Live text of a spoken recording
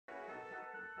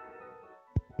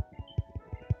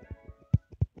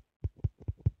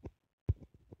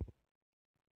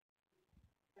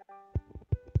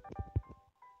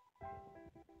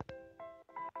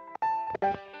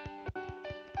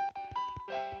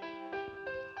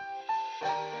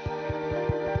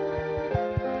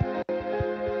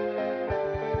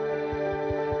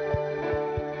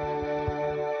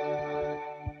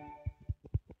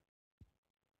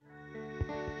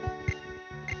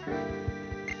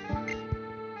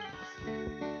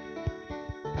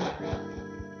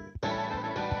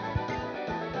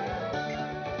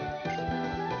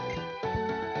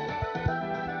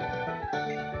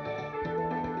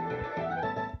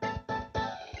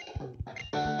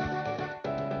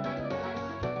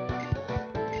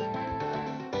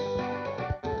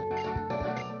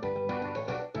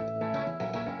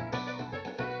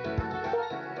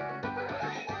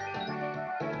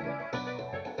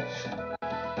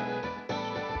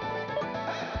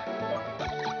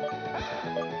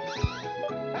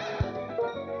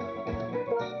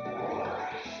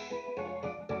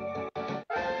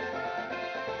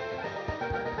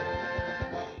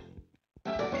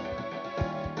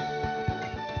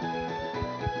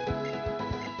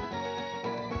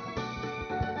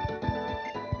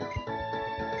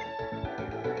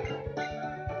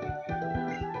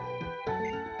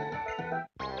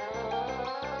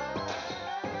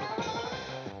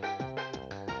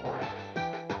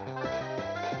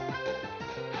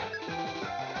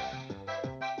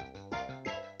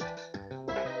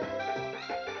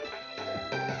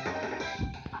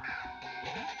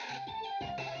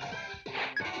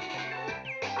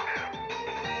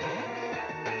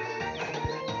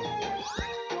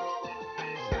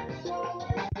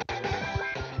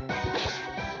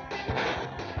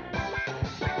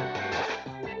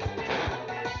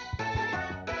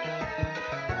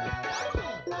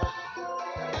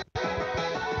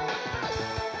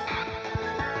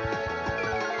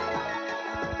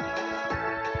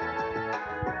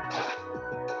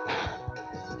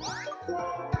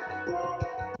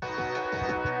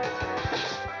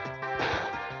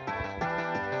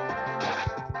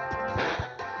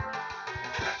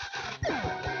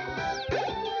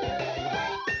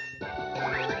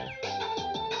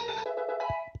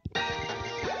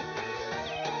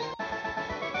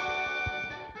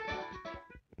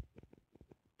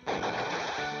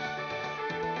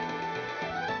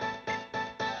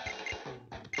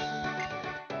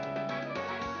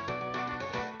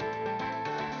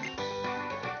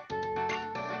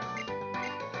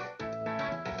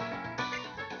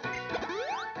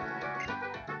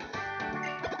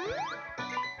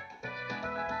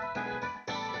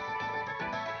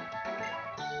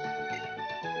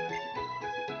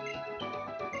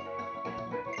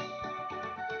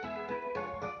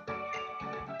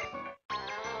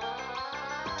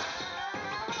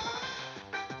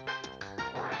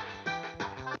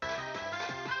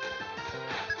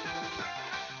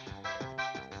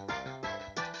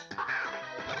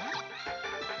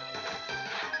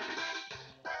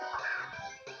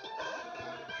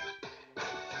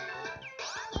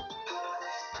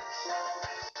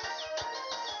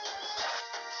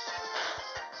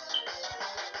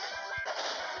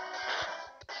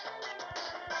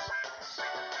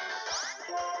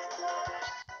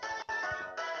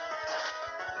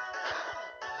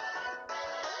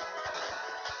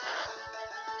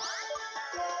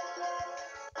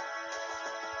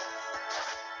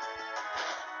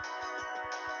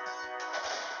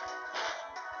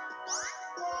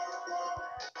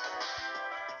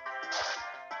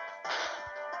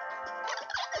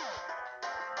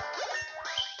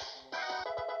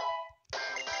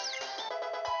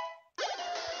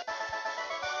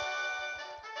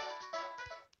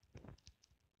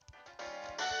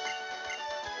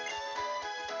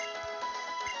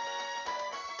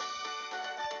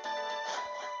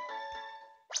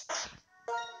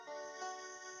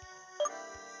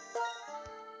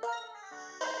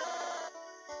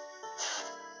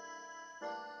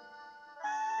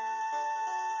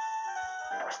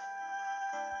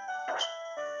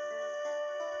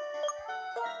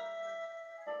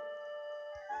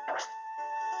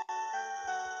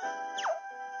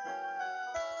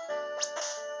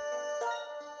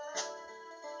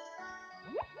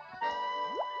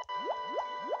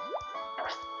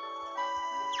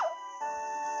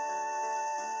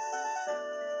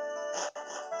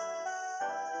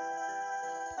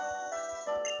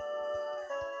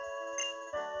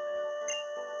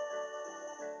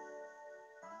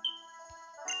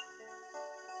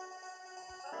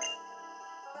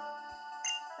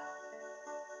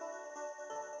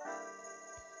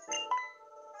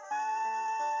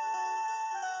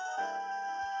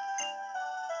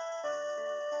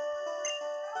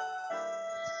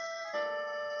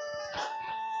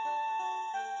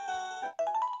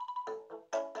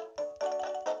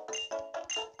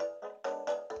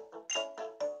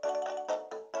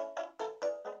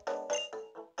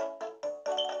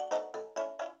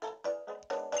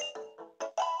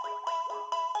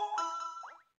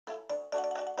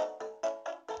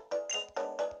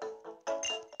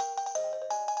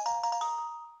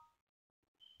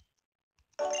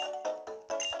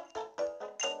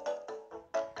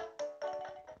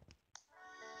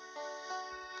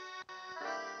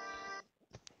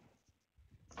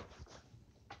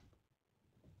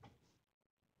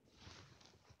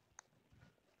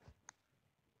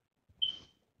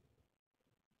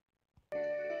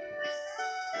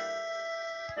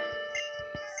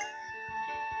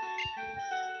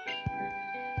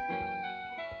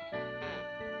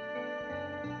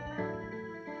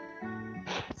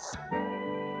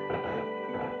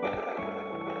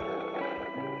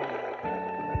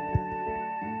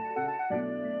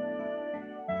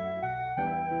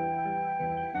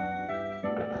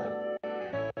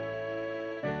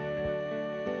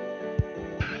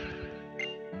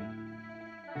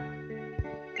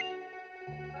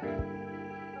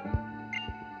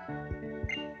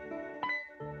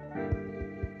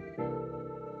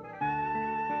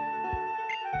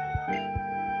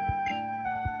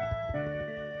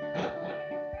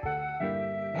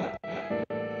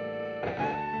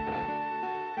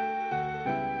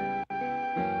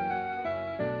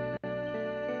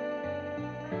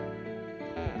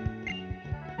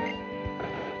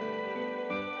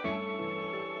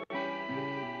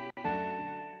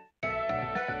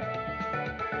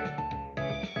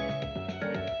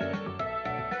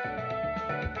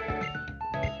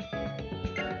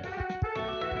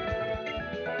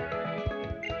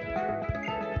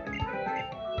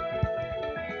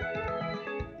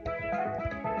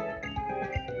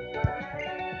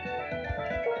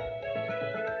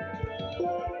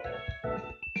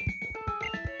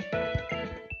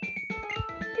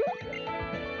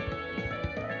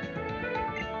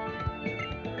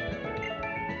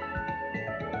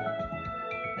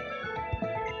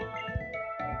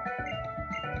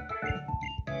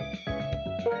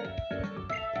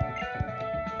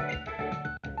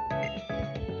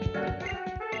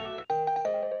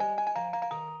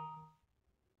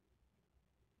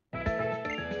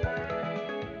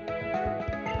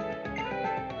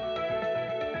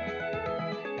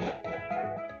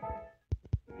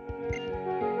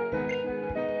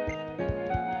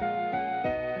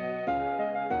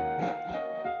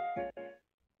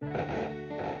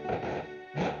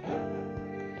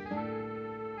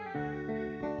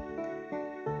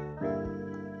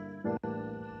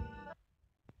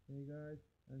Hey guys,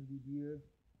 I'm Didier,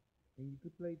 and you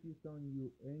can play this on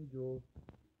your Android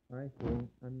iPhone,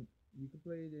 and you can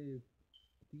play this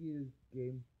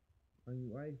game on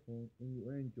your iPhone and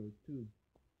your Android too.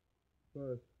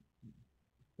 First,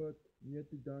 but you have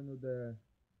to download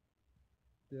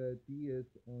the DS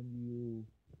on your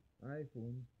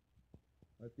iPhone.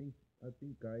 I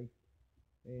think guys,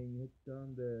 and you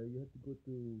have to go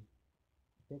to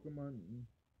Pokemon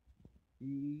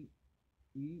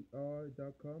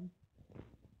ER.com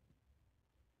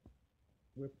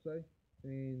website,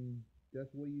 and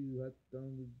that's where you have to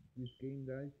download this game,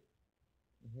 guys.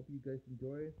 I hope you guys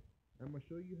enjoy it. I'm gonna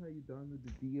show you how you download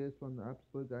the DS from the App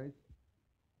Store, guys.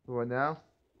 So right now,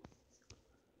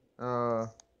 uh,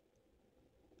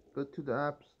 go to the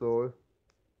App Store.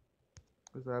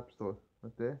 Where's the App Store?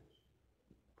 Right there.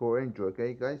 For Android,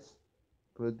 okay, guys.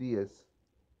 For the DS,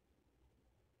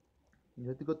 you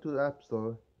have to go to the App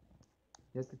Store.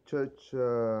 You have to search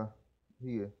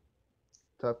here.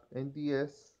 Tap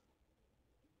NDS.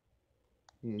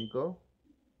 Here you go.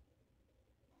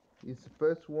 It's the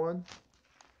first one,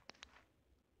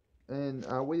 and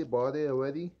I already bought it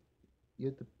already. You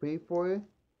have to pay for it,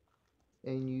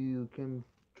 and you can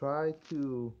try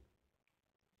to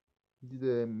do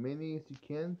the many as you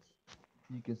can.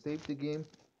 You can save the game.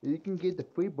 You can get the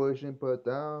free version, but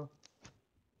I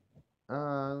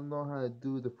don't know how to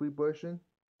do the free version.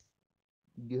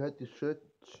 You have to search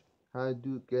how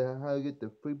to get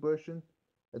the free version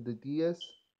of the DS.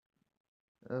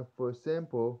 For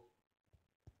example,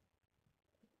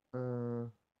 uh,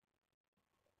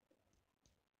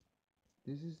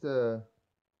 this is the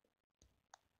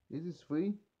this is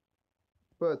free,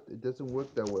 but it doesn't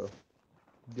work that well.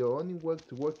 The only works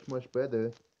much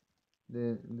better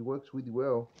than it works really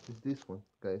well is this one,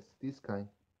 guys. This kind.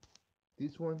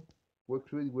 This one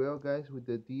works really well, guys, with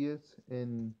the DS,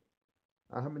 and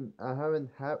I haven't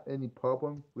had any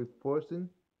problem with forcing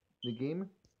the game.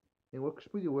 It works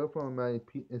pretty well from my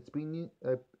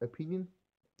opinion,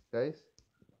 guys.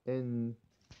 And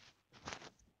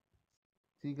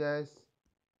see, guys,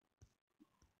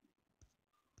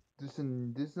 this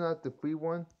is not the free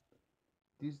one.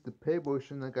 This is the pay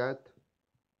version I got.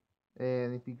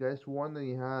 And if you guys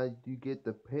wondering how you get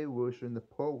the pay version, the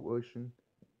pro version,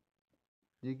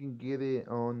 you can get it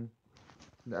on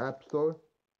the App Store.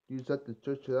 You just have to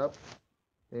search it up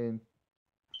and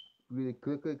really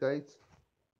click it, guys.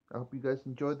 I hope you guys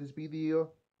enjoyed this video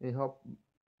and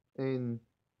and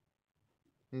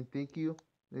thank you.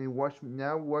 And watch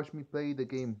me play the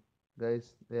game, guys.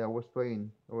 Yeah, I was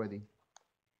playing already.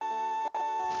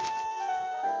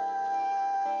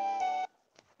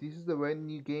 This is the brand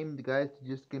new game, the guys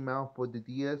just came out for the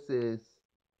DS. Is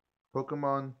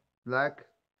Pokemon Black.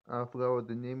 I forgot what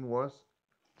the name was.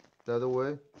 The other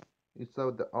word. It's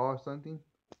out the R something.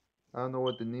 I don't know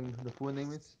what the full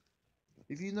name is.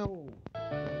 If you know,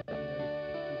 comment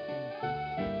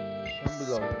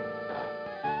below.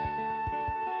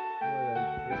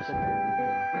 What comment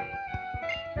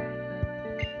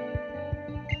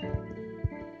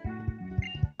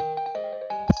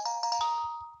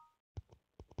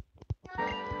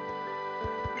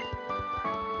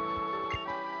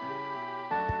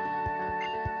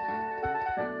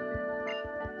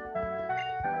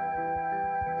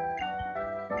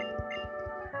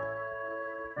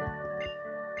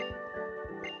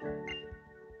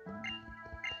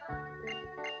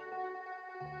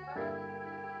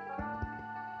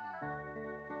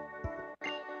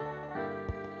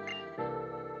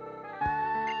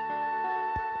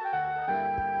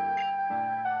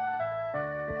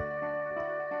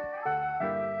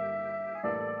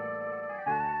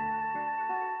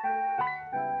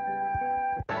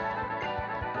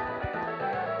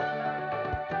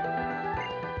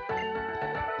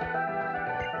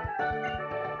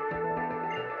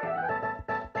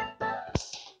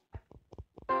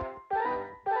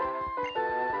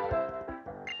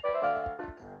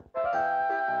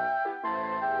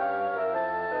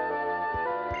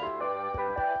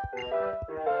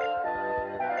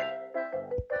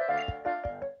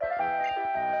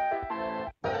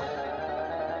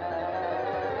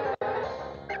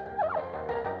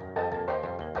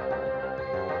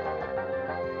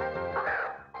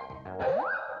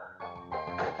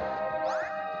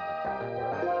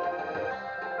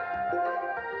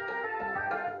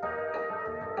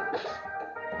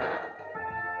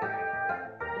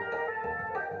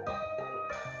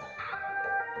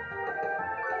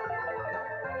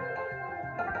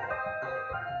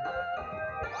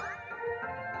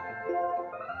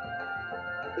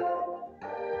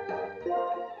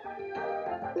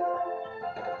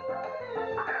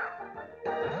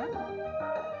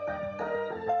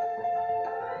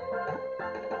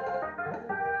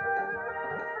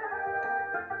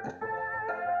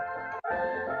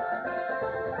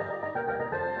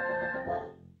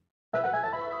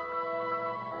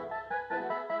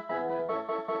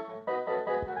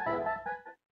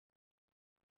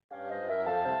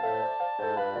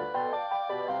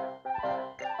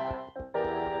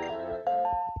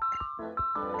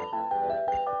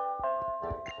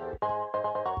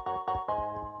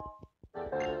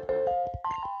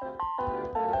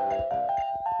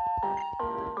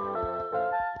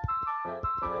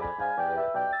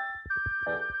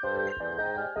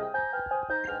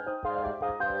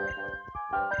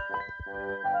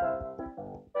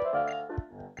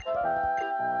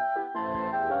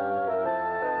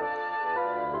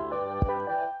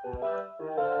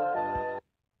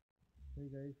Hey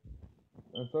guys,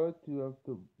 I'm sorry to have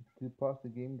to pause the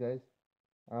game, guys.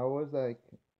 I was like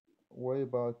worried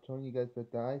about showing you guys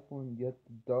that the iPhone you have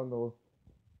to download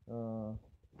uh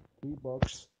 3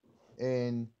 bucks,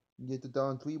 and you have to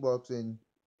download 3 bucks,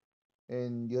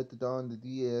 and you have to download the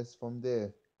DS from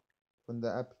there, from the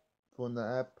app,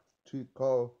 to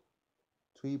call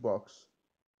 3 bucks.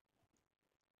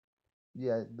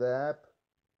 Yeah, the app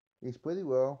is pretty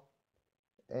well,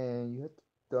 and you have to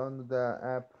download the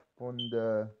app from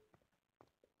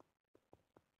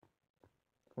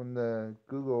the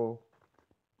Google,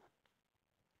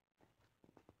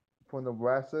 from the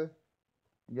browser.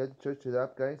 You have to search it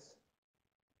up, guys.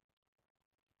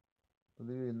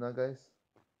 Believe it or not, guys,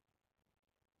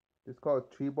 it's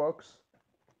called 3 bucks,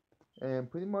 and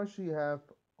pretty much you have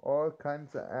all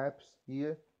kinds of apps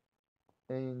here.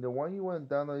 And the one you want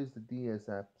to download is the DS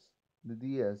apps. The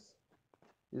DS.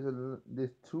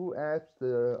 There's 2 apps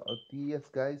that are DS,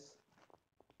 guys,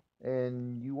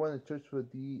 and you want to search for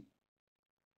DINDS.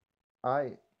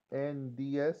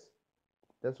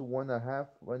 That's the one I have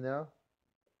right now.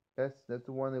 That's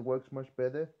the one that works much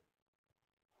better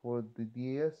for the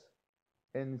DS,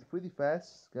 and it's pretty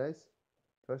fast, guys.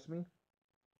 Trust me.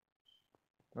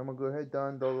 I'm gonna go ahead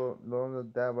and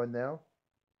download that right now,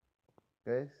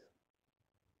 guys.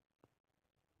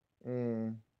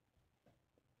 And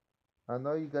I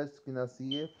know you guys cannot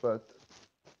see it, but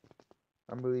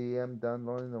I really am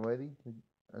downloading already,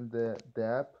 and the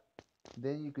app.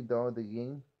 Then you can download the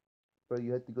game, but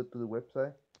you have to go to the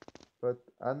website. But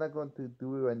I'm not going to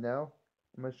do it right now.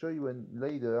 I'm gonna show you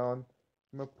later on.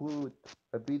 I'm gonna put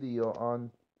a video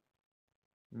on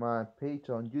my page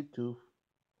on YouTube,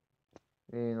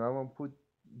 and I'm gonna put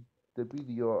the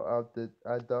video of the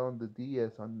I download the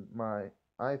DS on my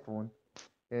iPhone,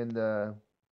 and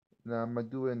now I'm gonna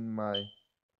do in my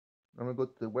I'm gonna go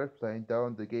to the website and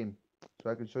download the game so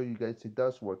I can show you guys it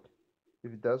does work.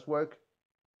 If it does work,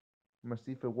 I'm gonna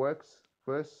see if it works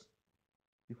first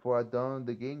before I download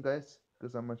the game, guys,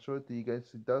 because I'm gonna show it to you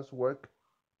guys it does work,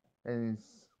 and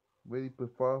really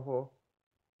powerful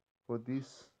for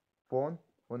this phone,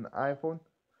 on the iPhone.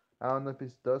 I don't know if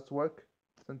it does work.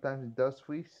 Sometimes it does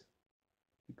freeze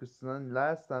because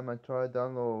last time I tried to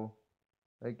download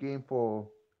a game for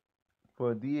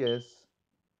DS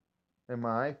and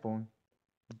my iPhone,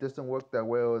 it doesn't work that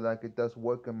well like it does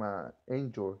work in my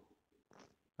Android.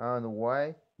 I don't know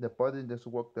why the button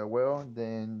doesn't work that well.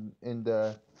 Then in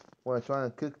the when I'm trying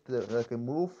to click the like a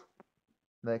move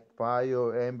like fire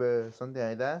or amber something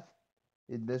like that,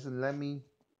 it doesn't let me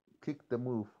click the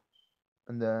move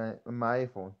on my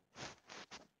iPhone.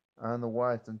 I don't know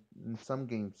why. It's in some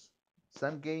games.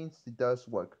 Some games it does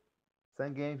work.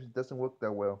 Some games it doesn't work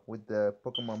that well with the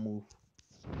Pokemon move.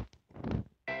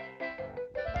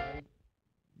 Guys,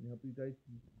 I hope you guys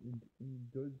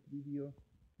enjoyed this video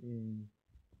and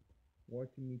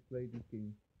watching me play this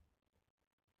game.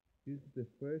 This is the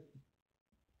first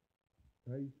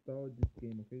how you start this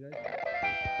game, okay guys?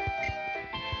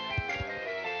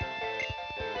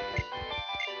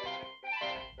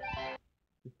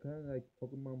 It's kind of like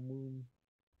Pokemon Moon.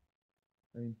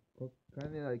 I mean,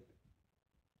 kind of like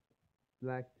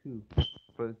Black too,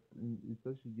 but it's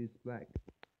actually just Black.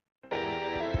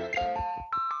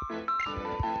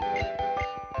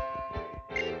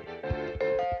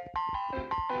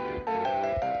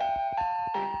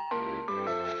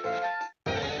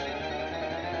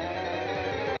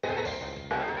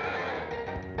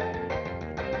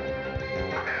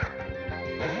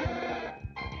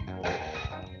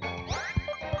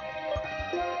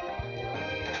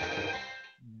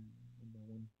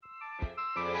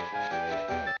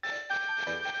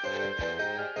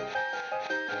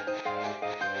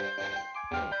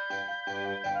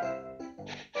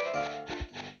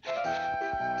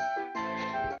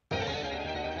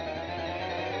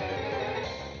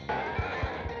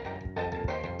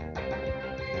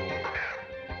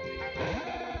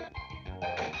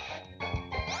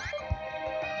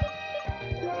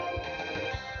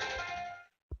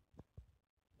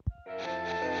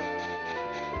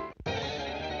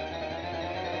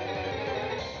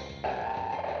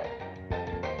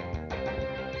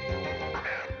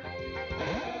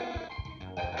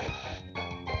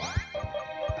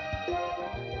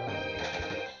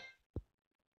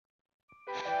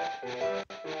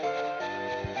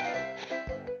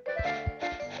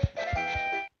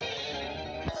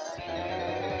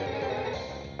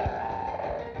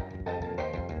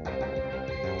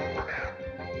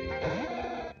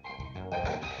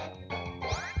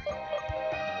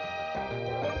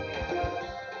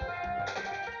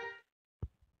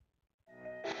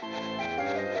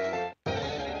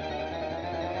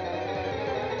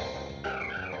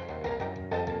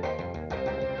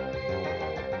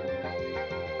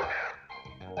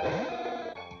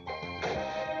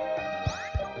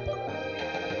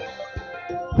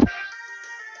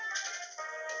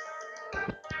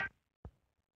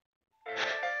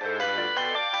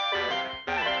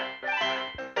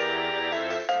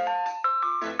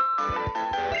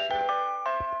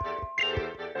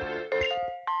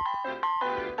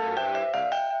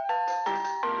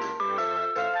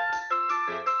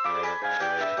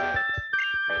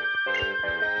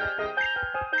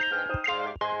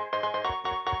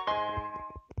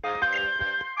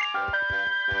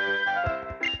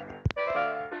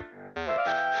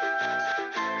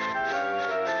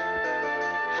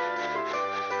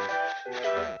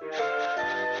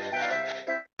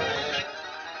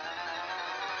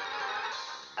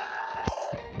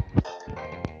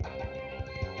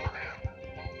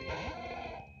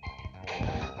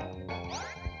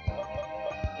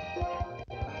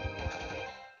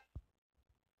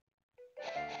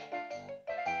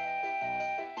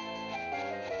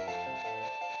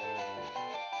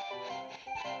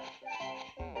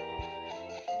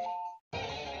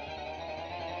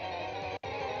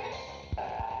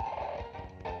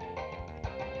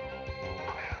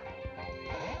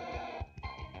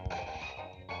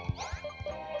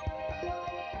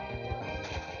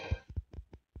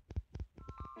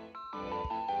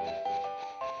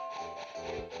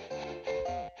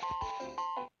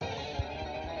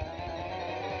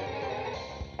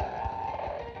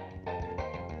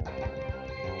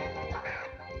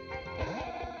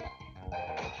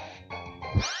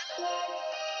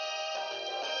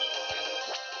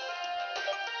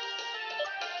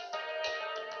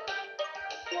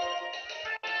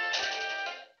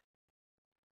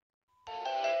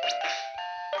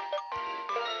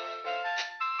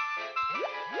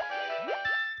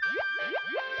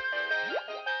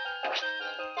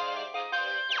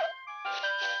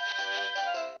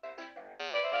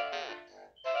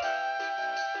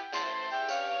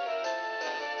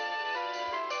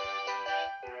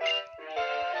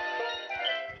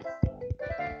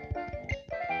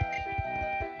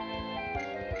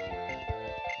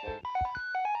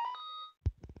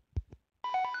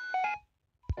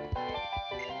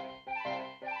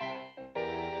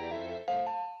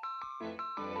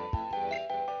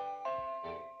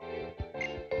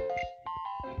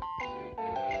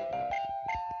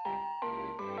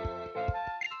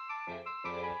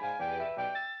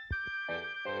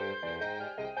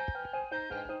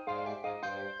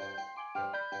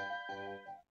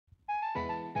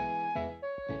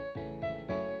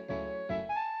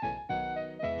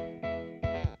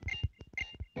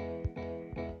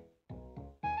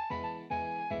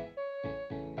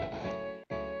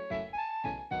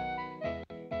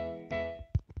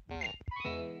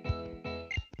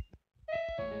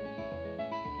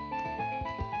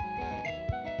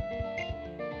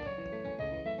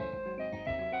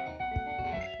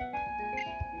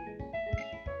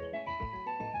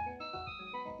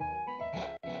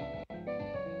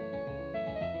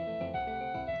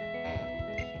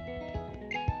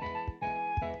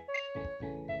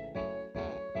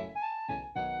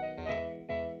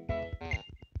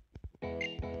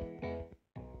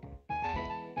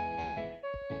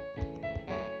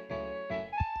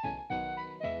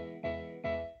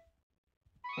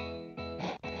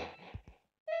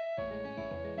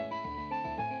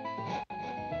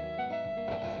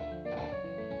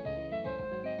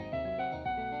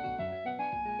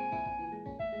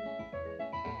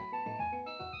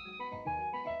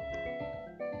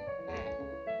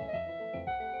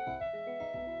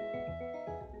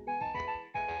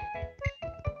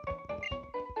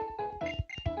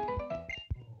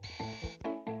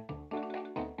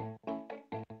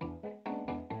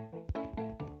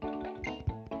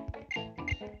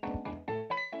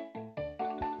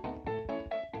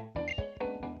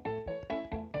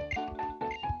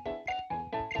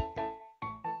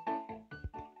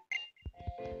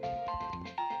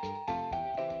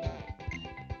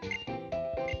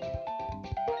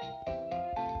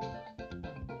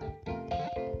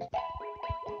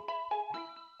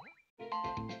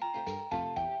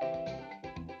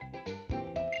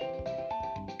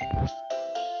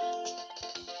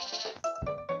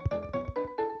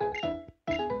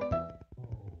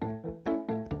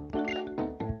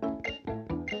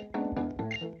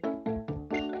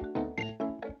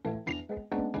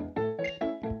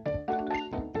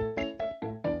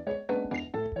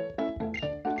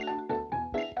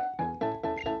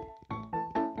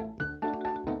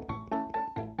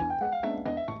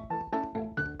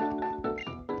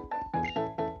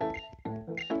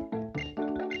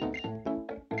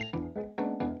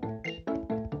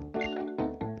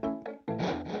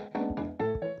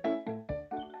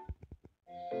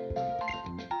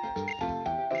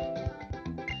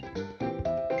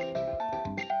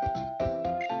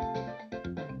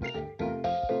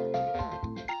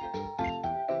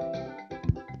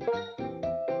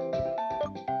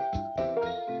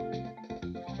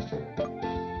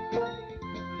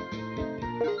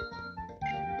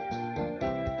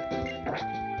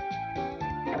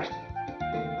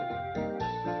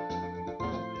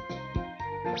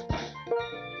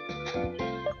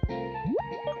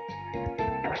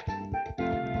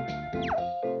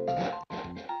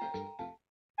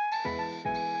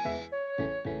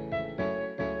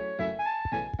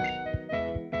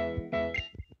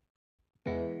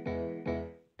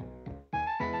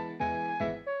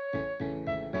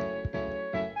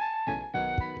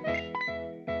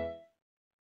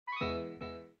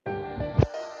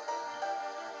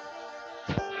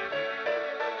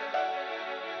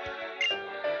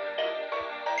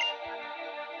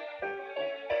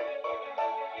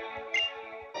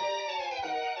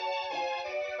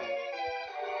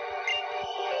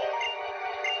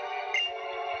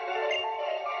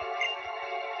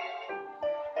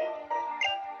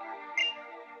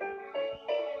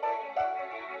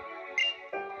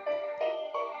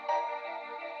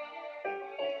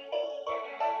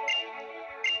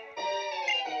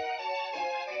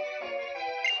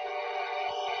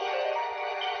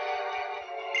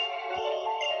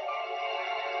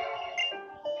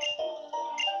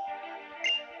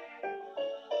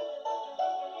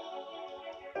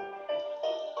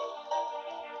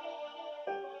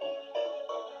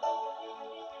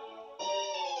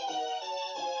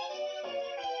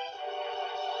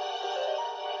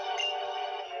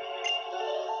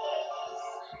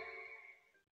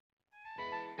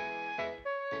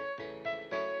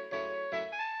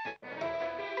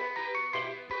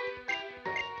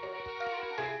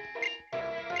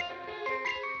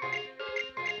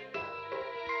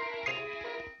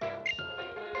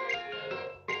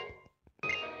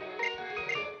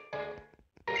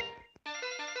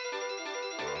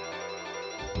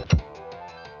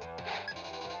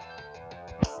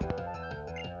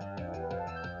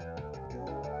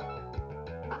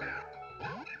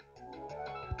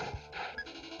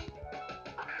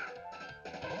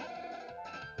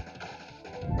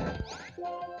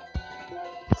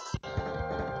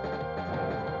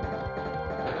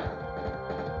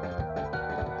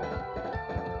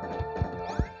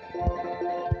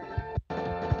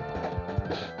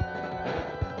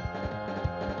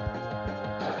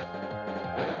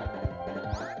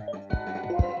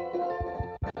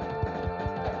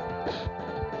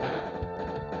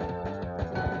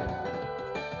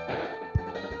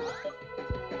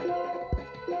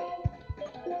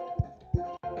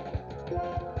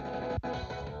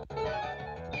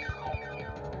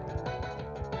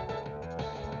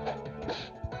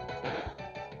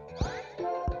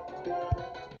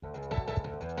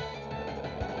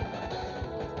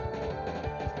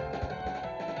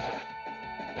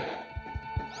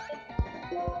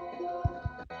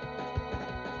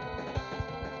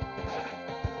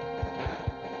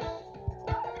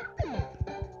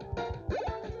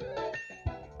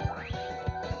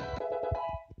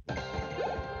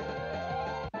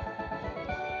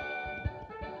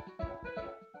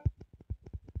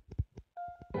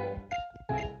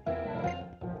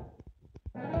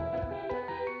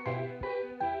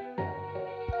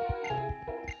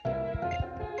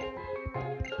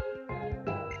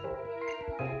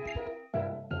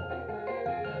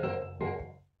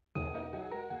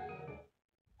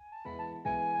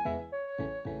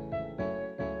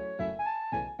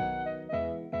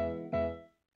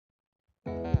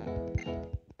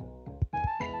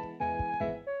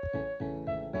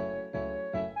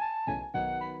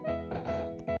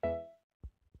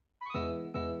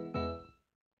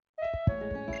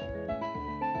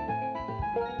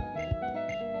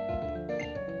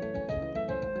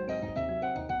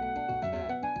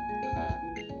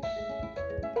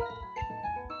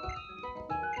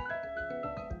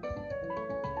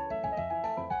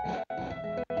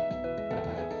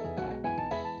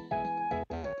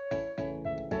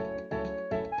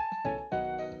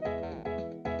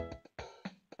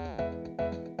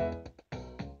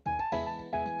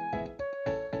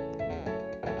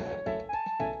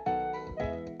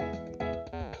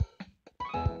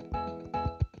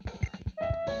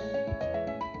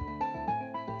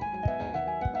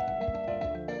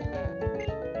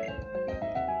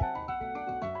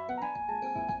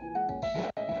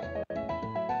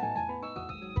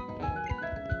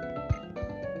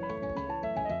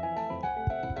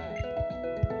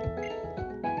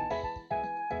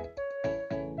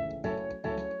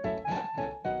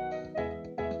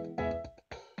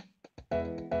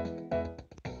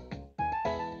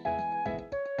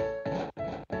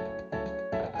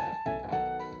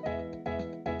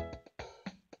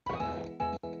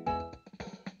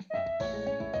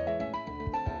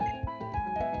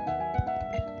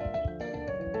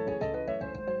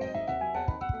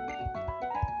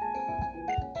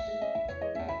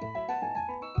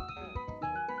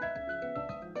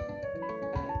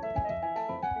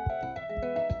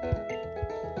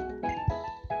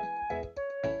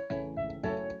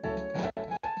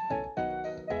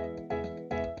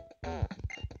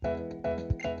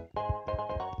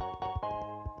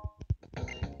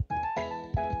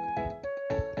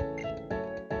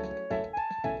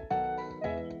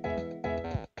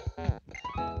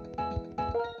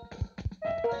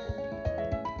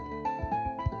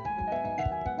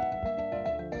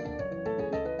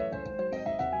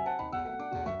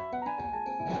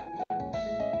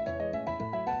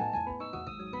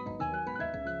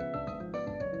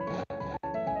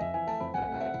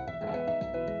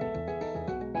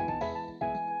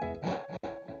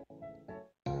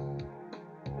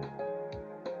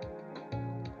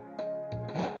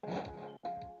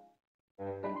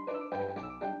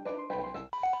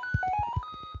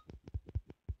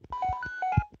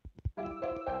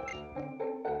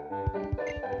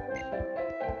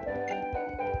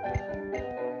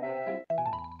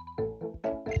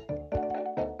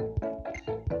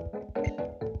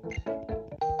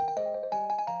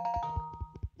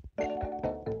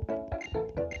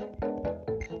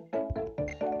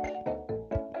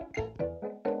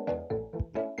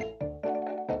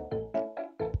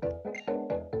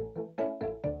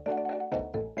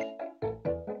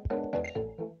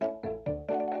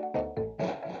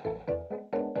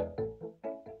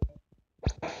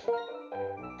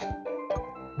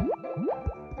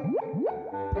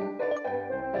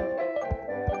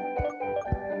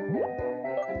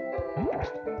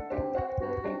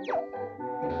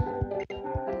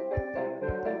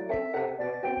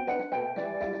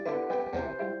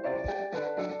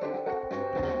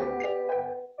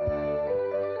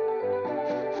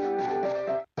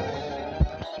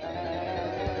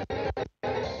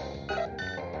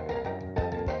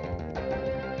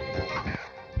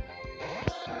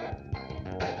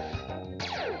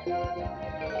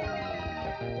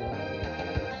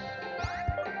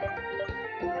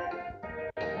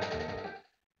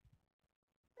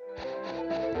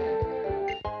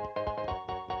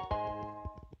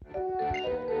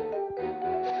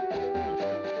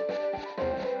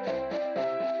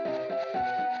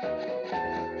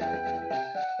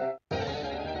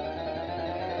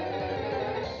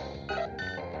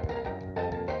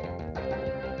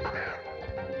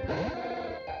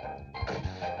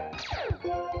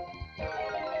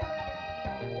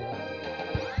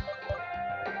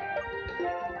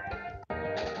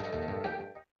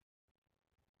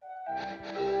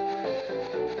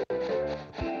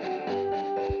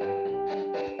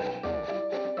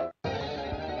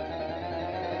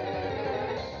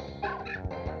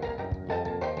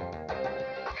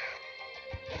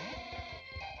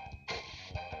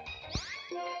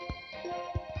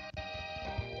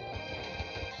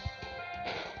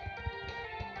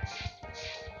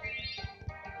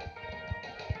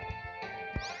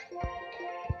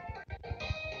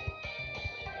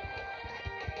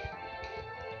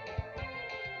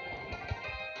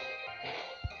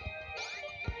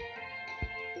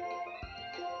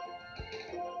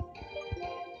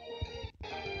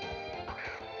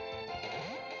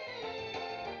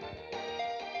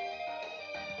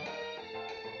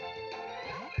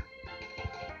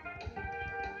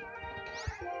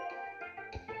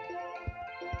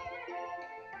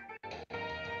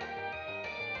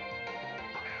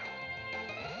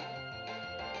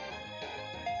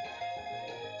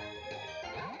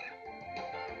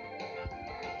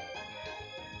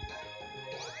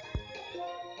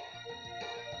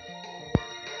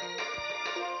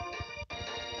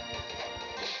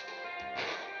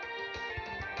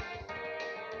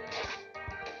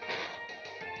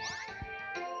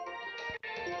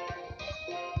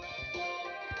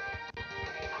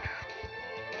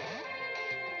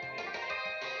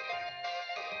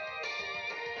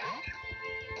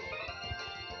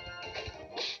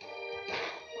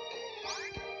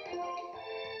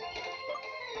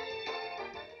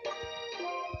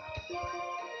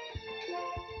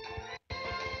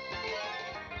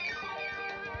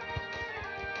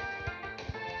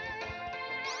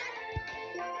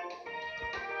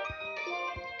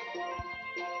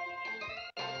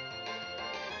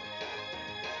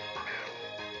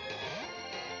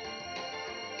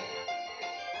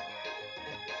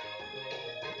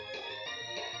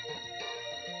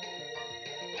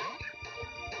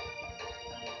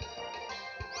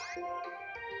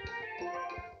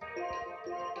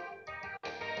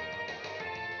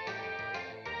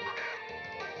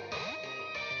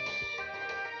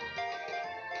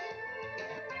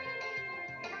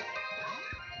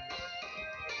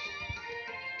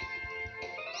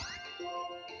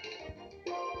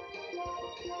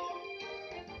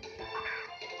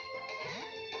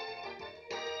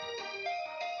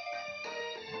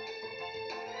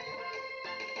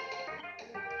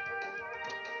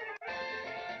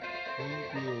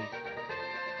 Thank you.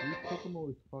 This Pokemon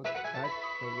is called Patch,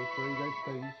 so before you guys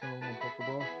start using all my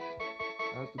Pokeballs,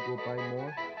 I have to go buy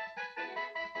more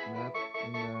map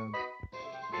in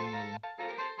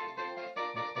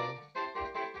what's called?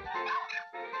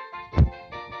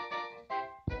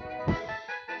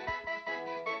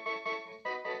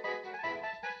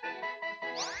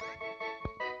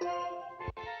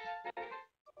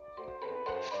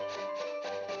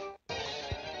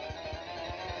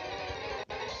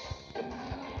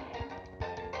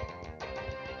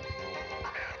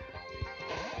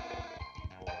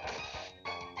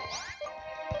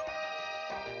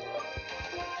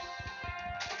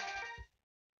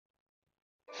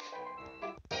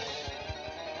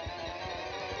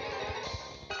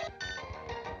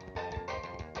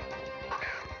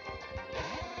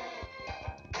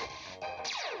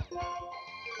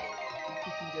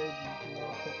 If you guys using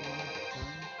all Pokemon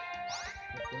shiny,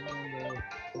 depending on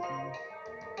the Pokemon,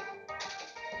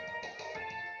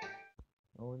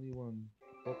 I only want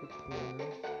Pocket right now.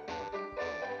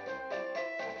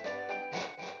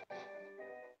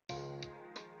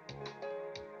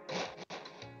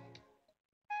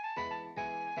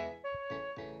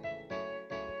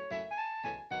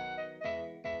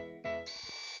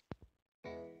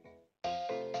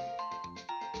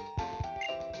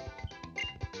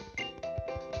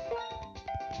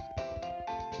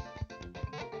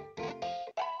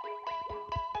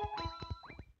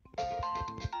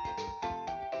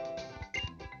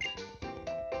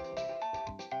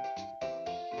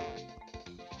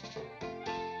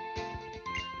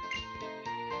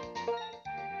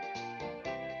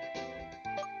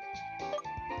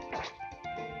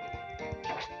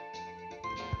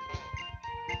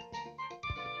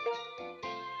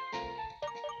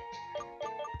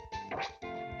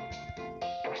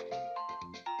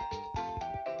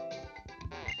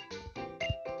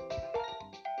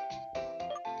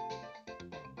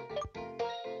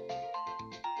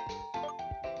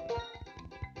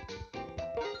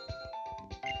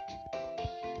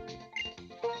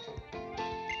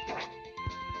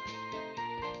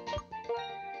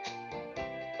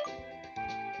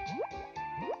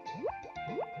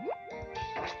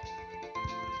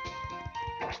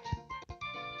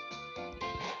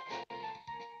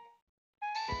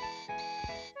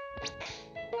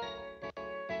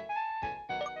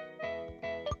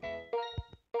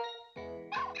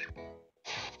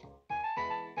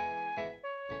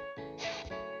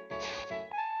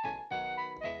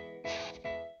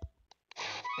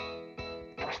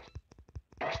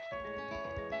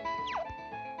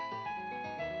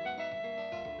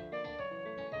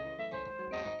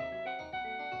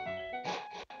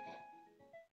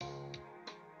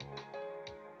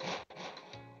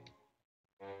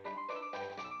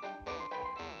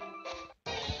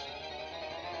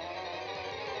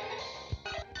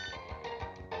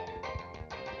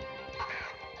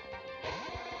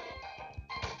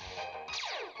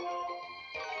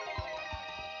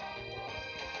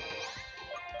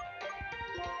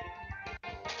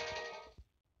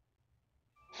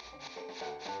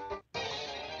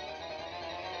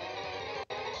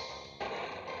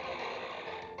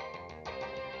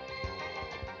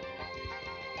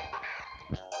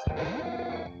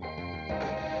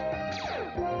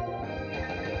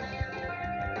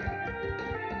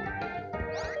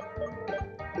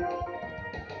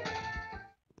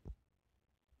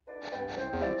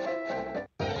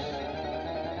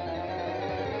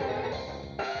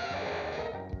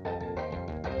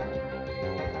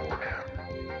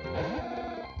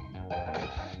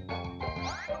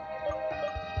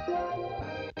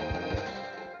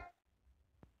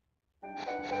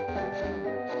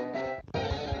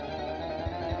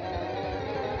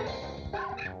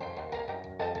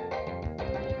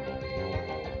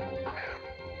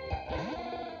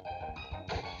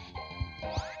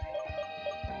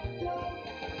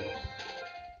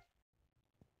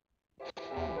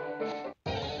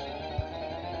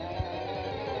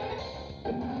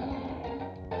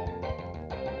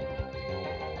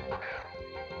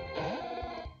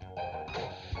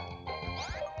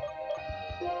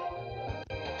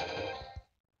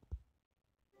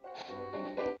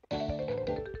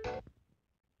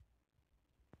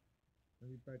 I'll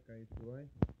be back, guys. Alright.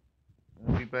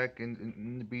 I'll be back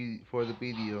in for the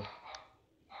video.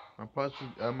 I'm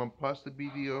gonna pause the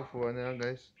video for now,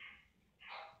 guys.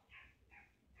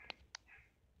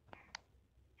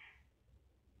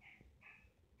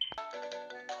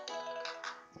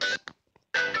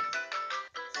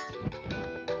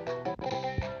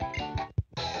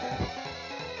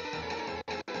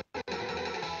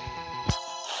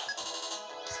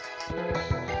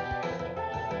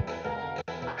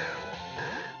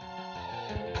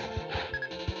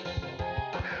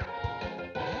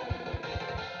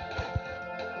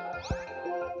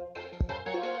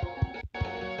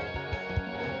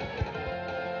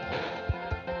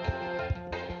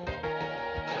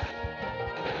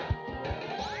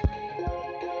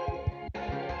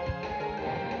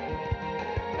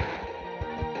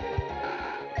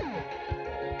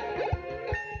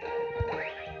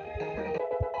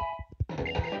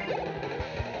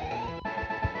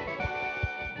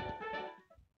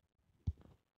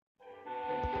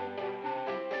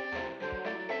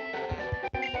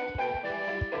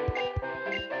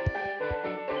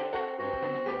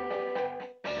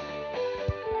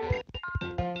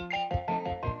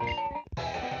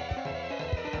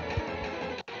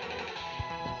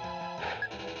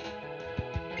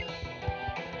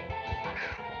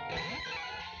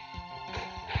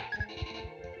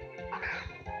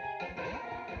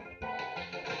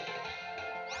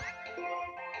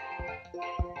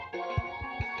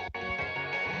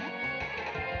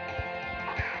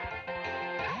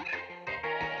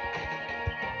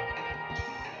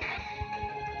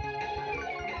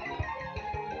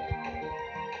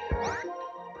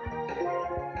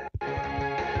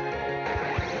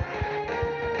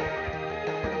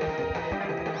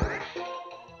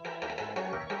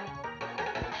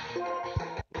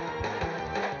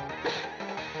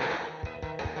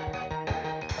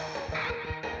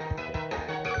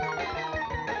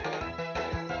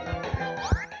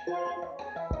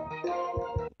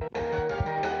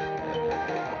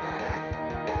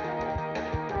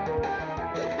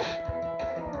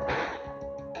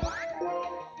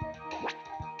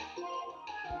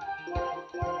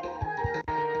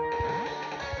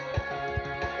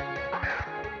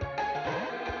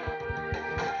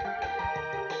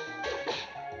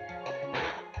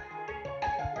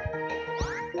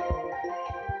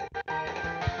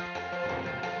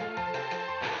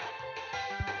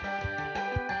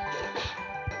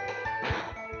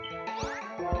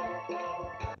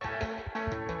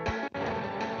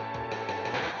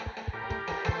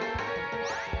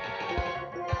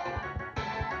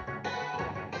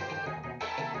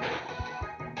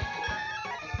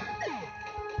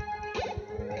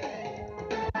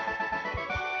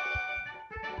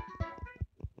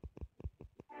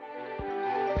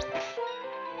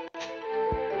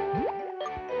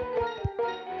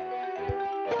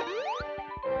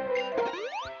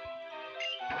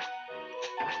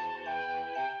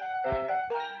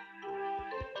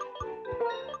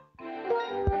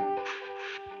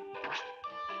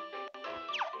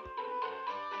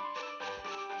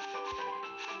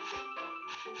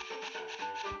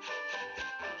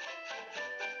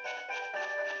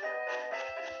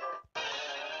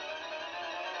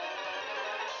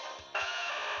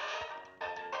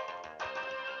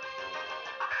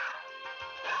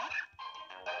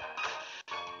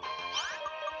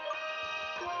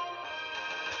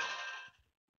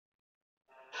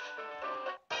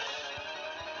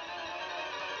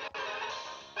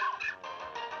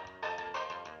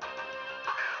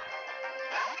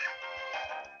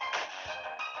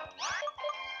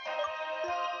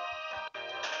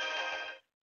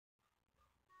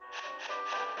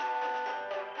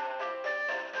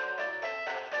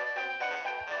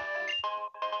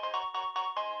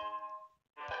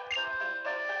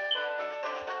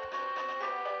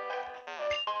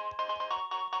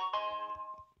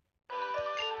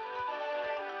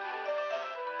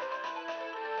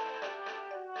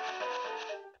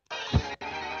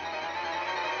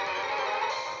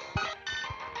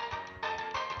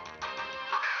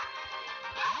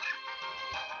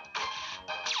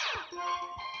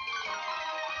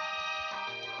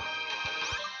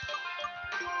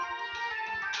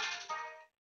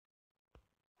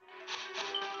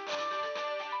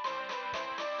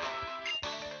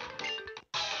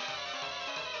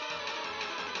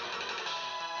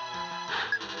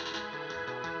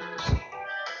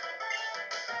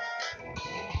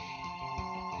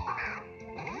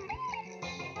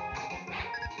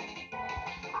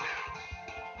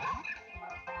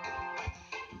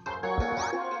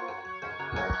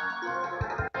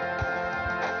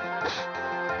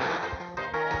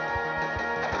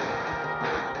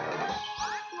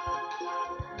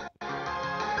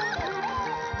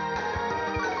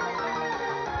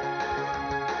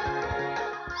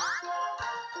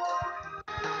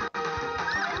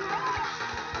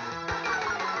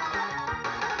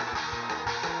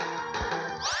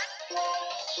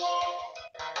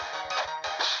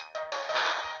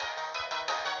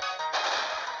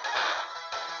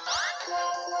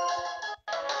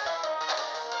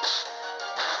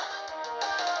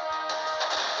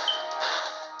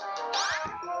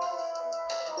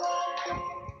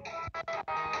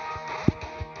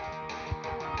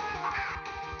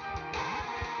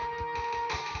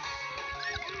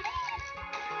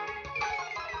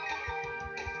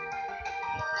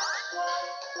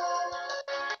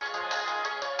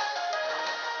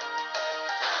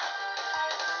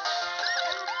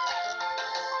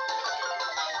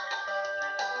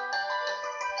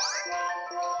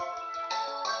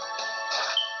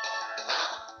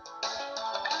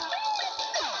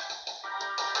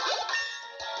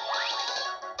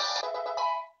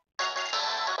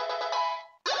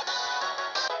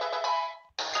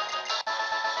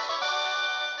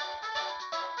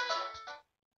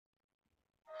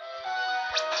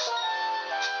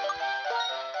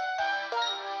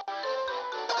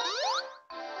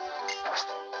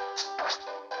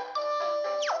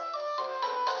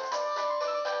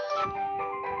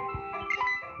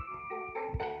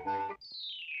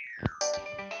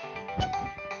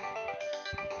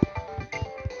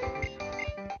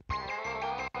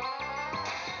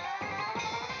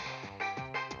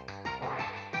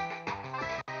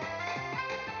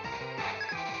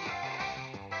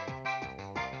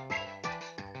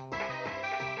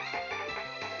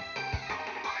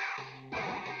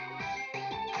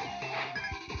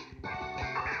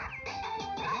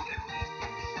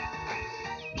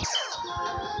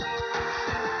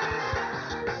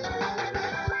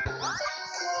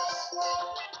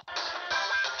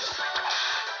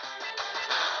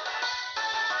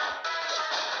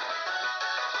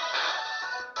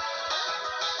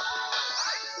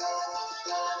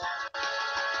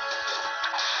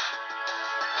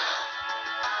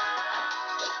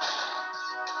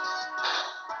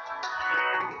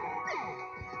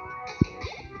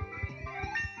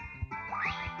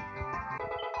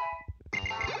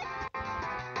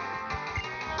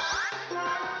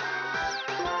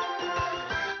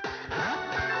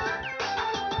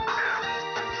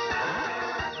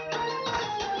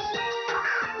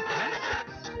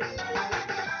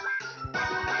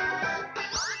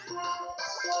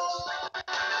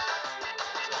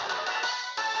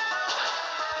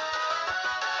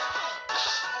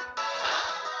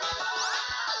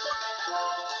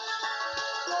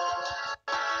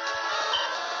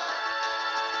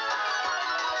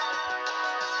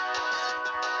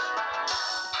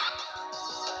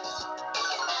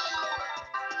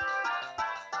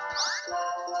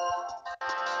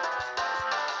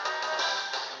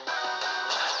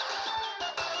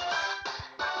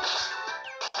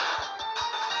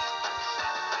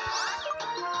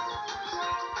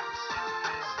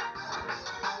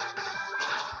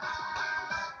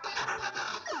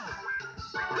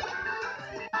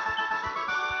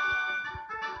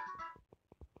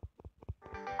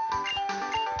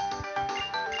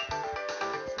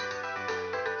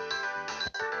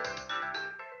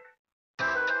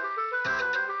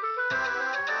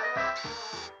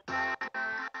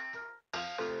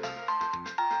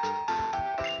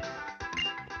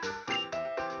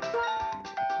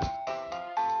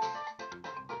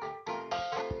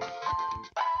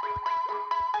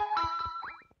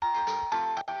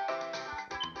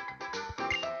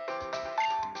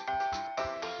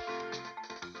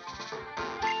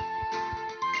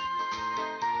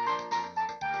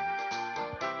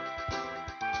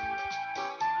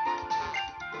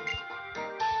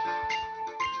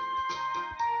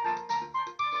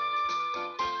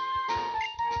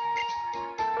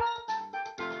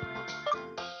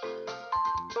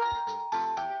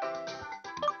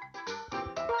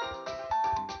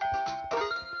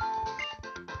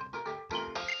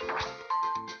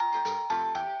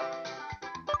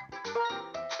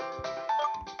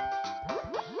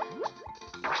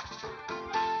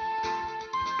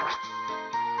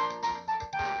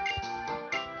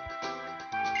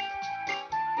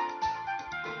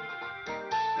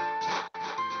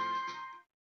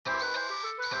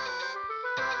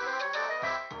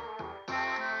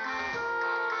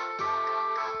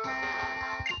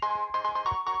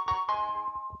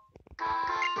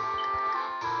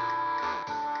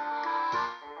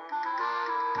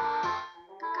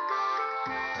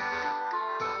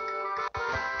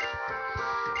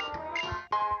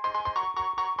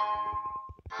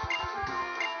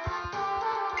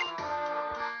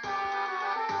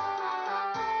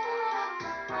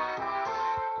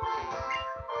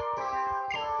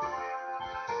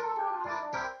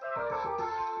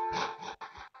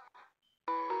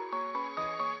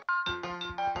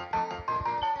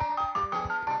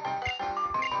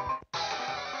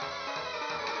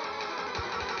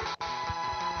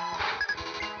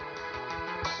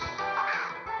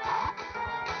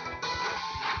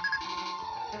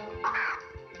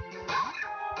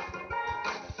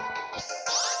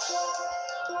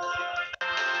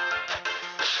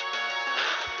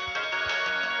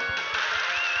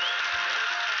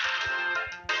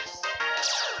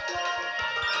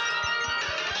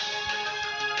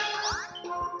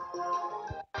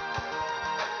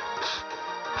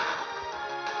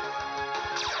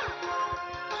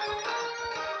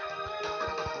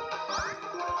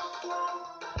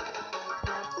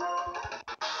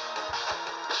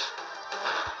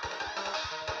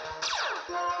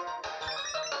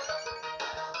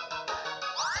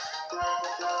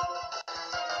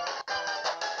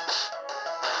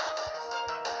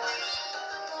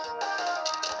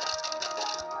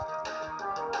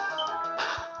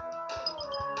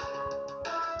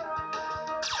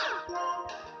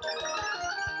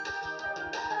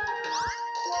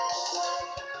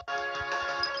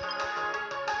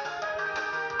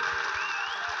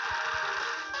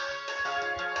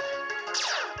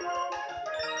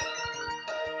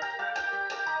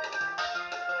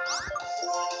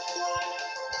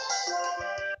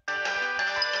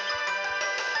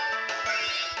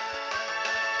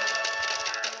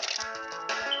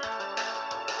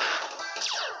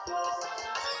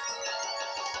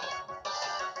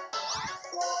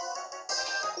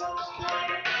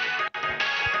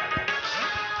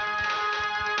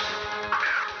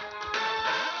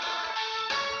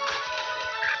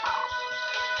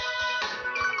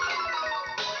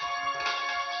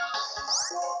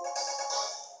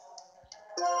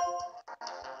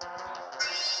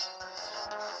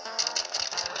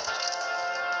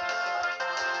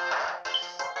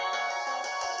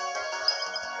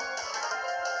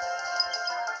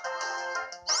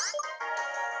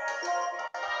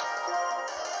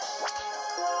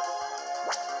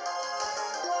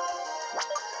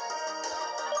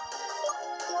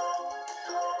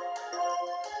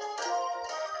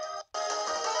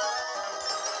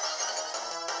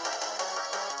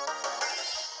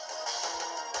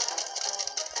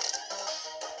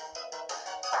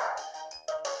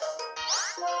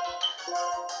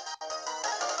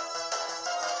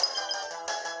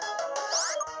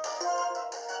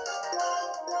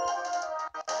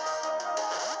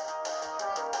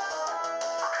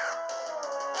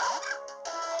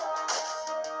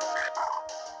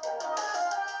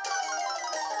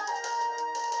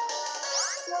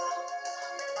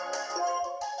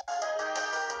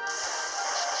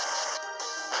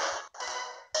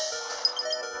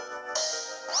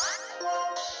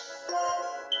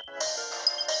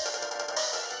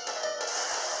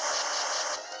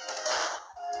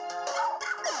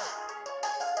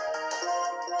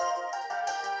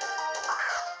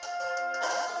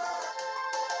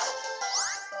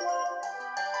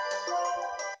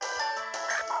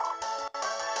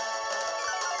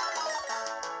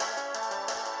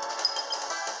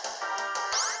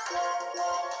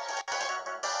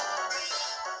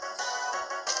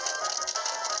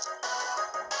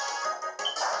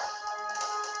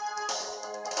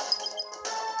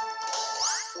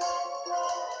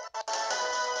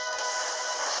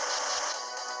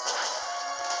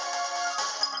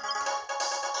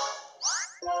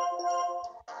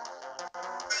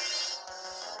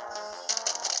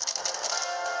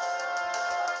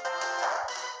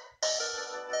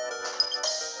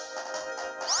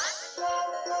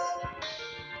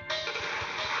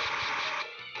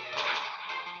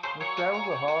 that was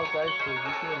a haul, guys, for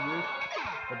Weekend of Youth.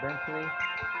 Eventually,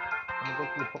 I'm gonna go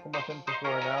to the Pokemon Center for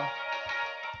right now.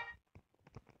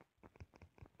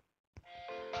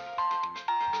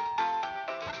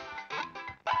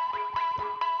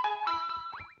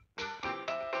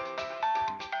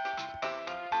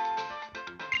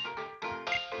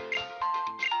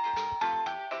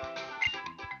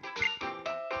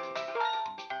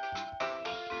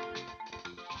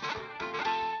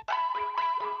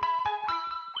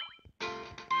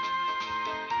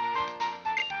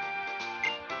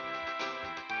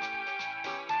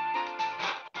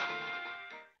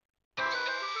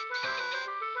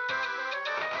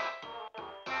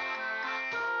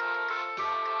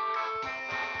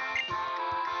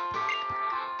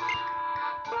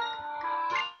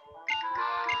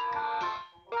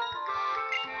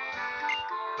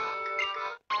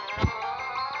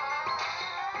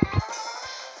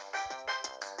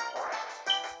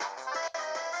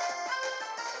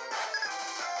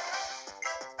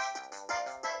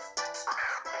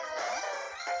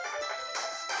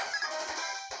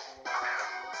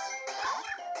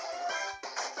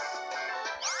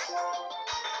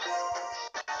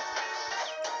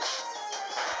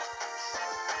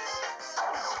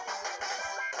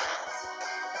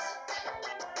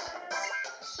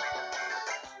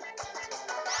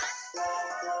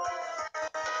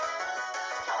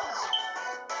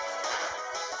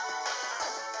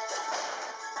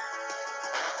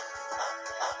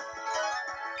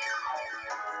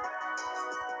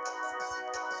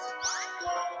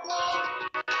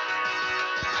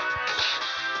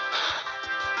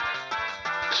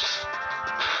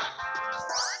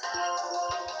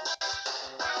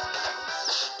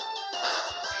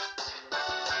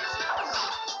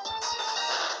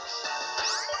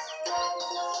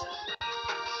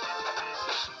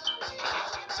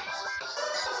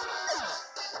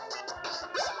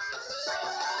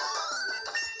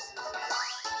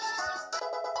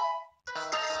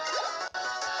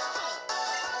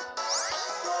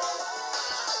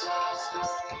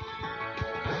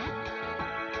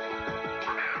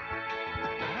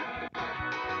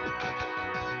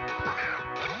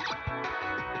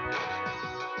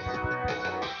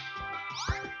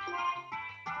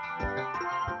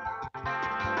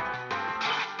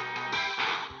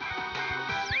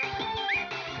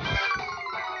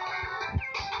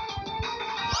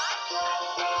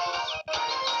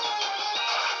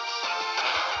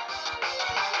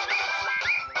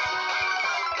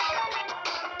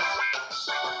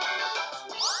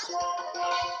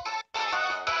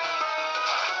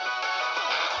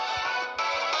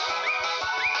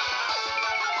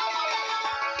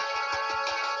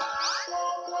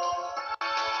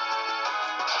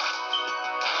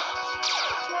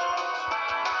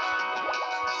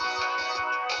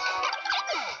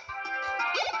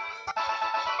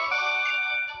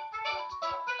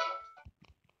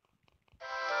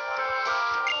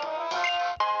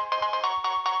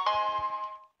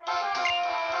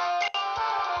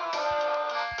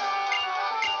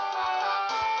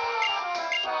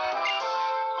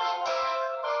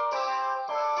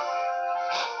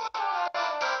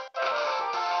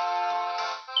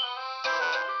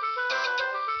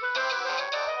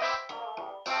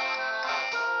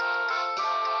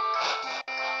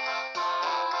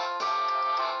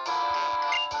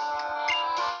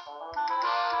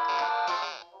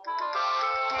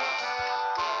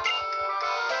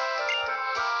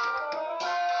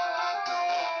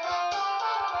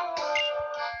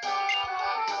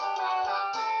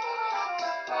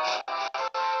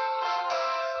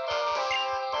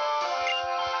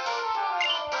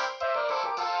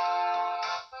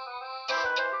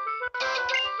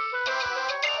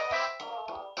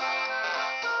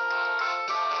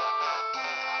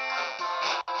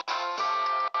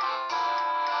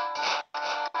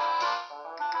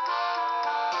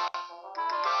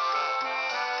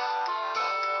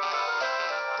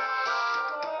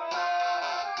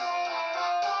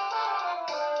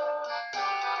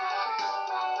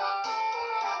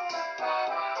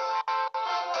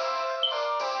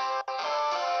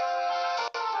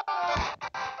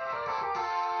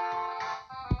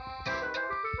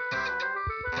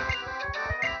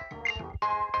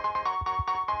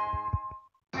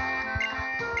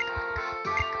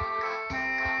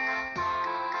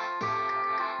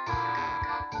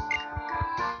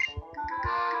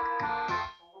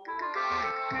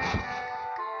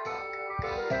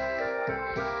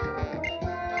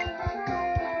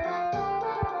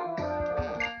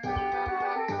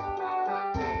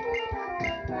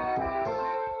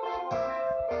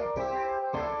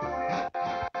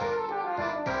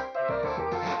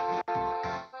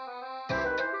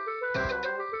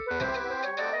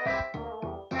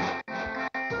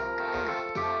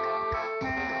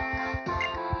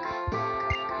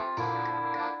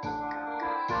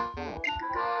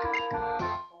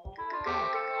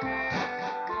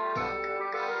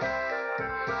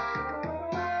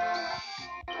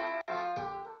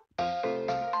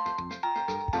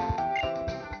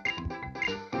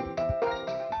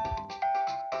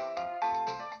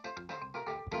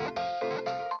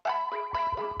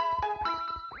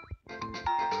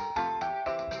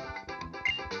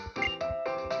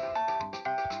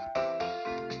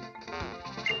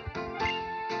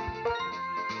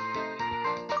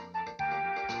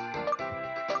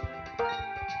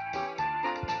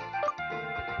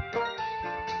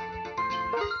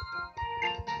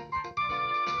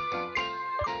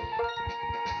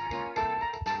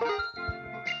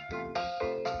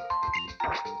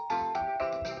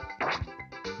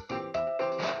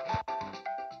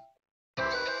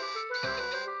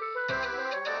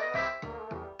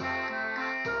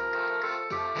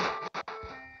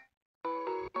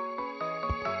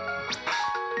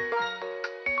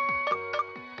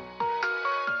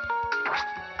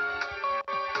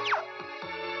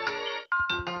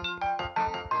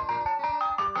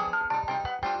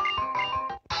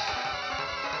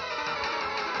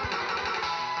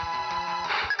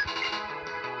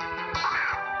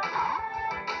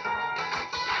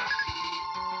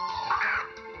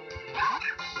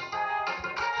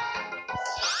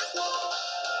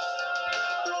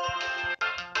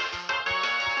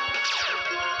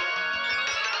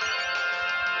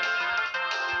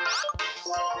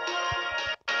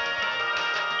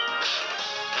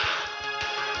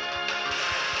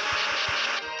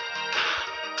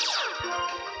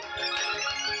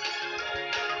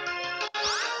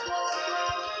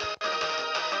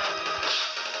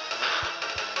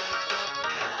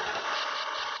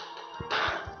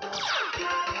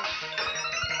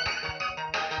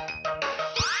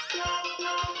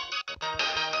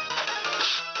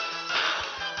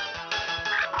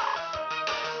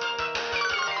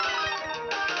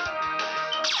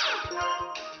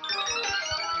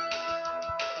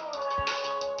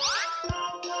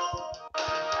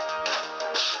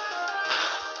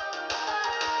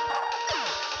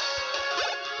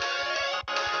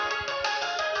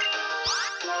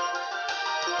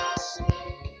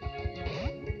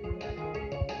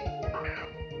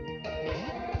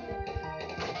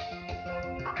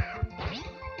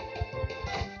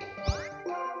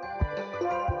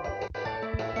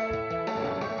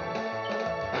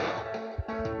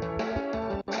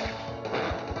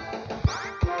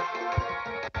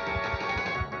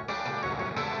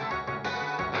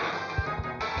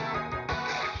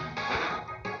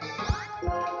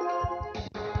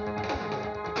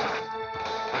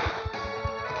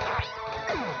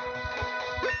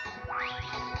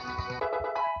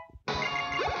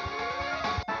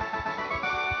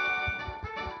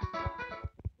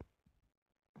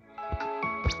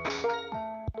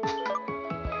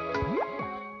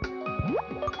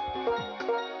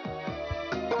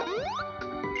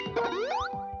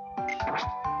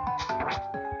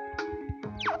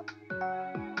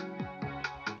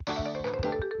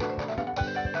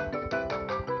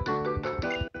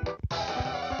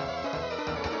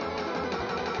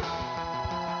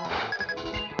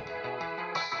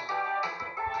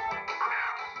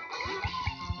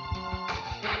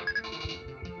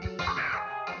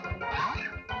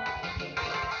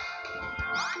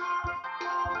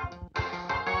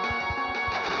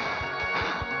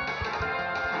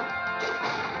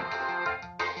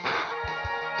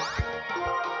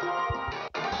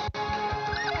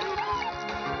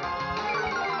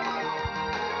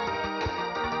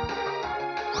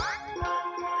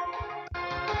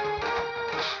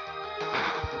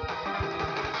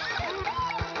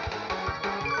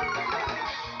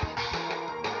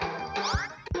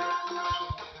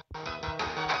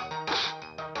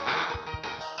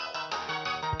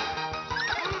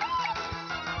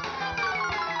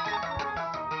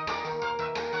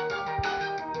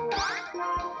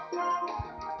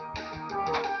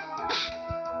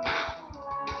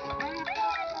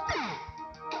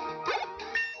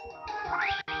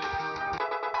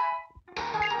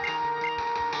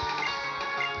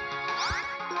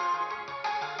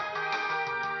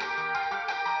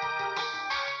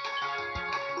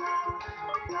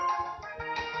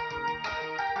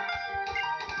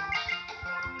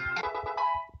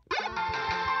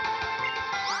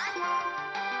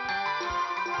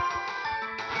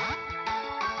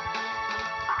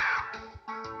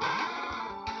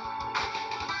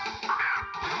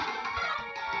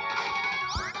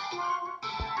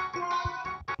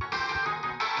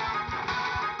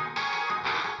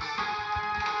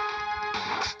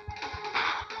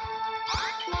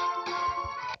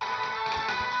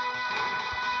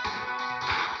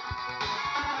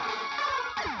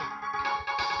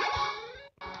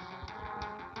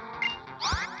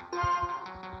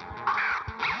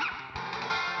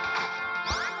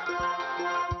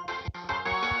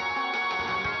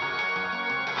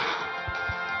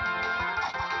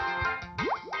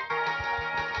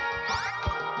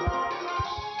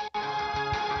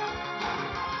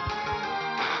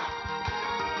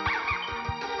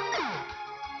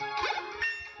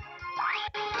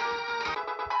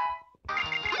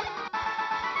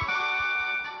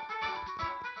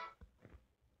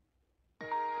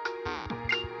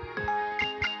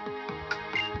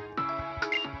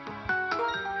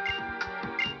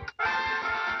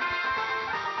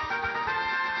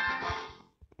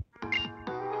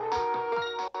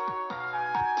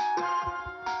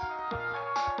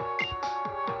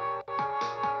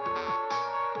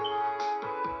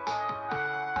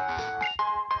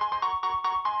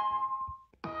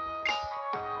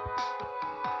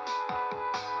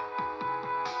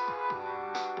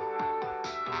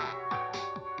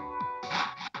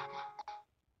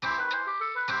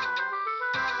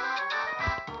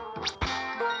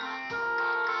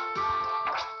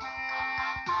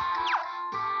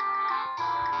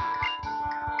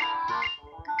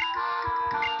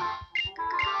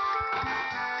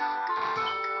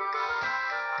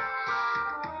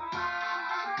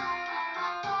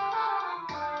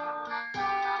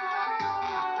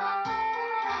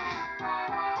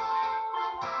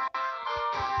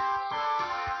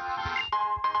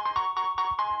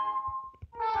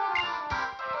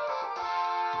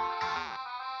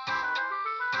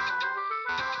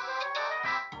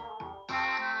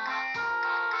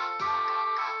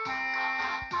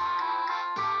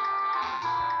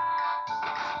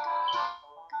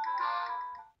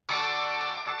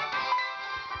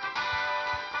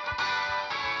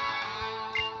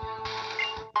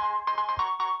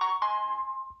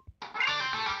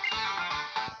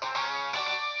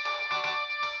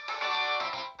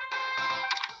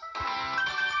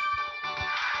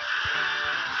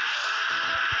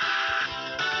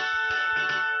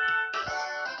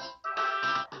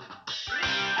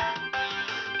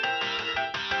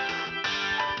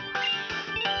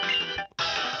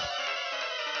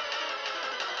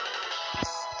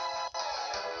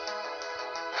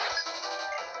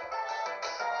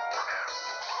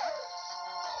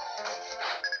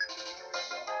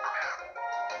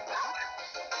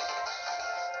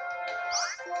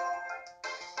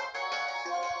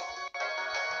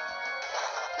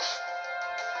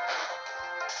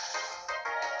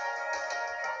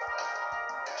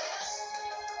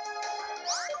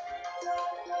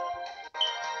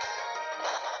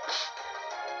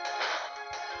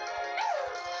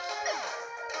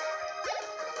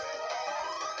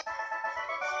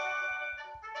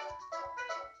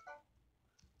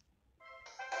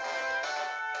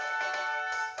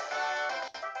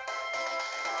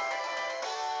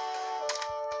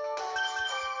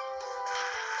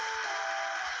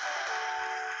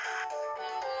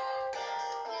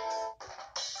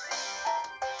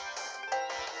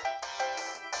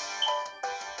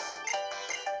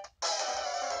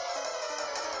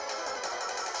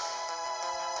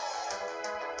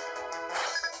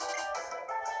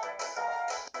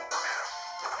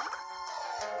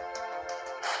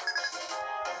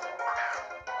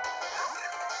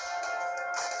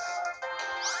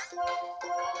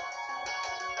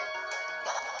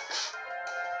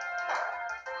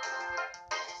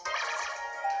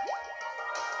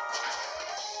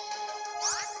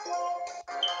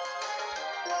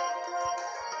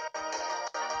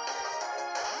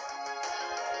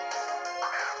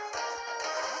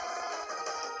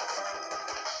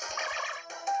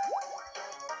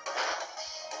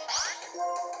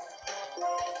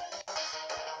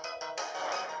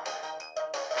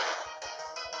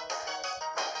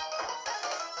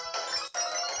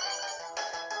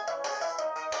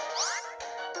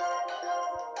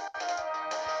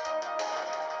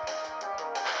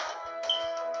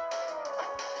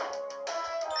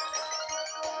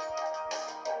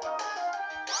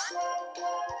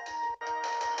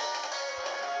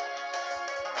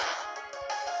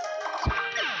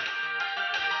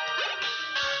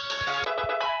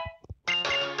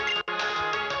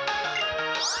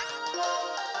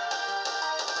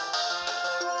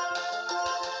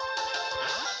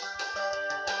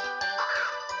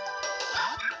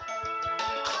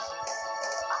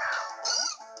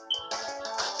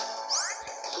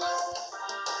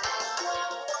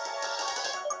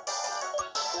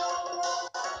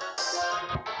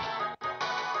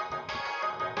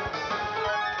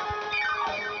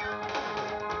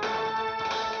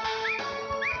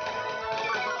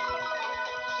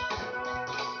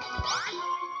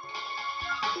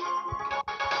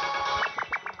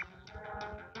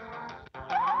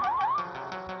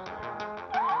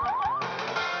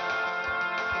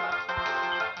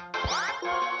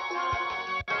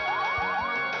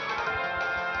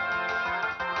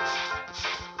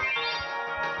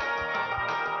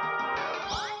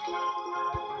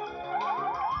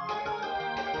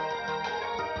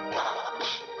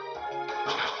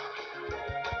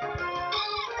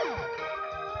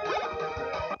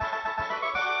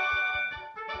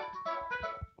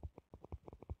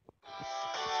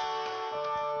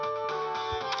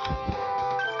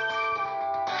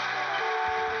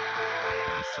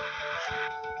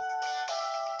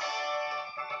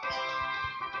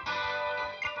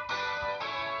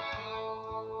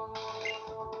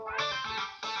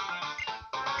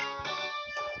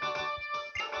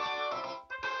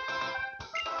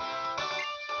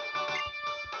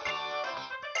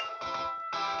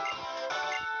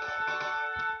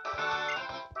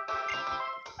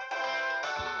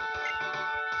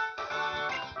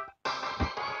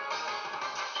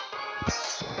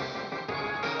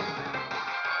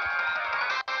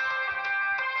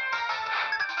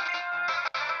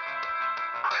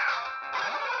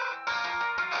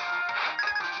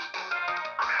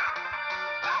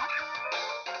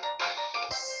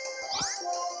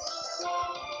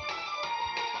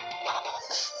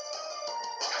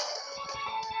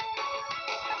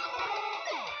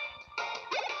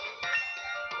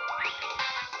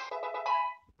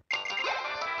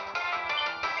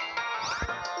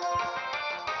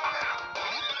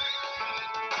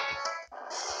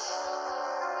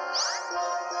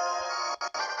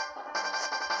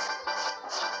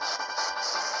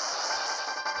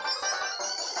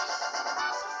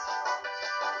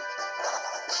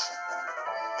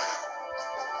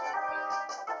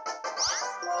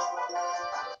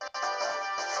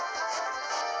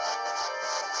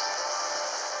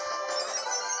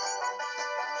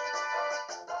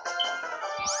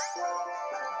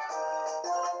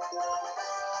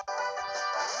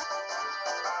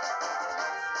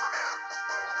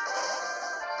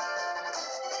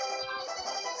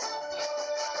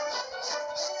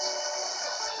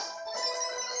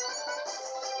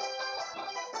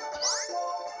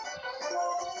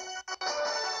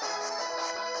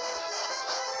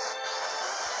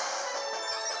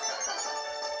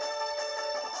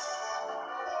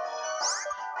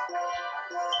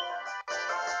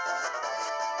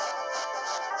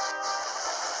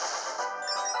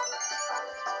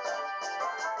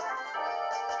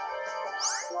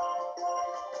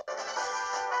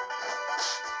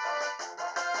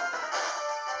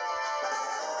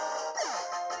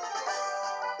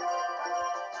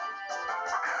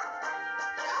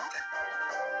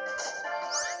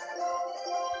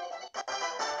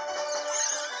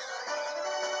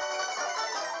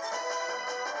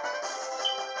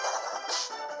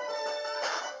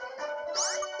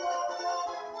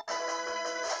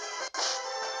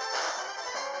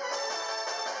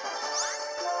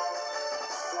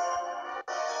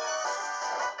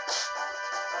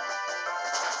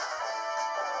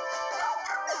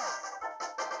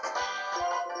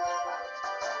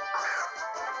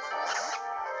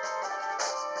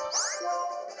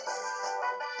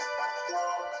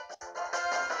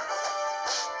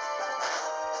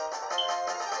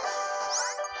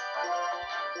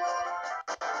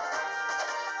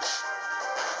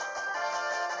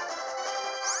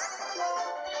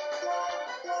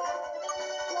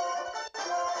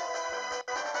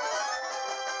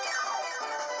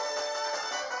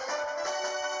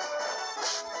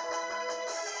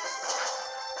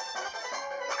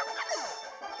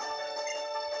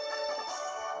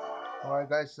 Alright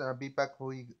guys, I'll be back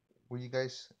for you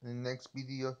guys in the next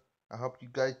video. I hope you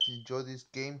guys enjoy this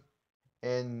game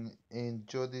and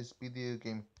enjoy this video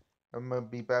game. I'm gonna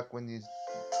be back when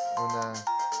on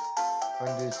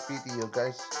this video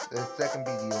guys. The second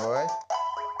video, alright?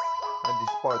 On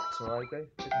this part, alright guys?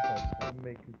 Second part. I'm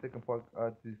making second part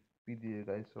of this video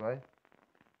guys, alright?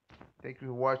 Thank you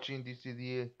for watching this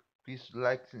video. Please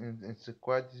like and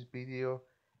subscribe this video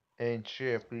and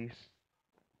share please.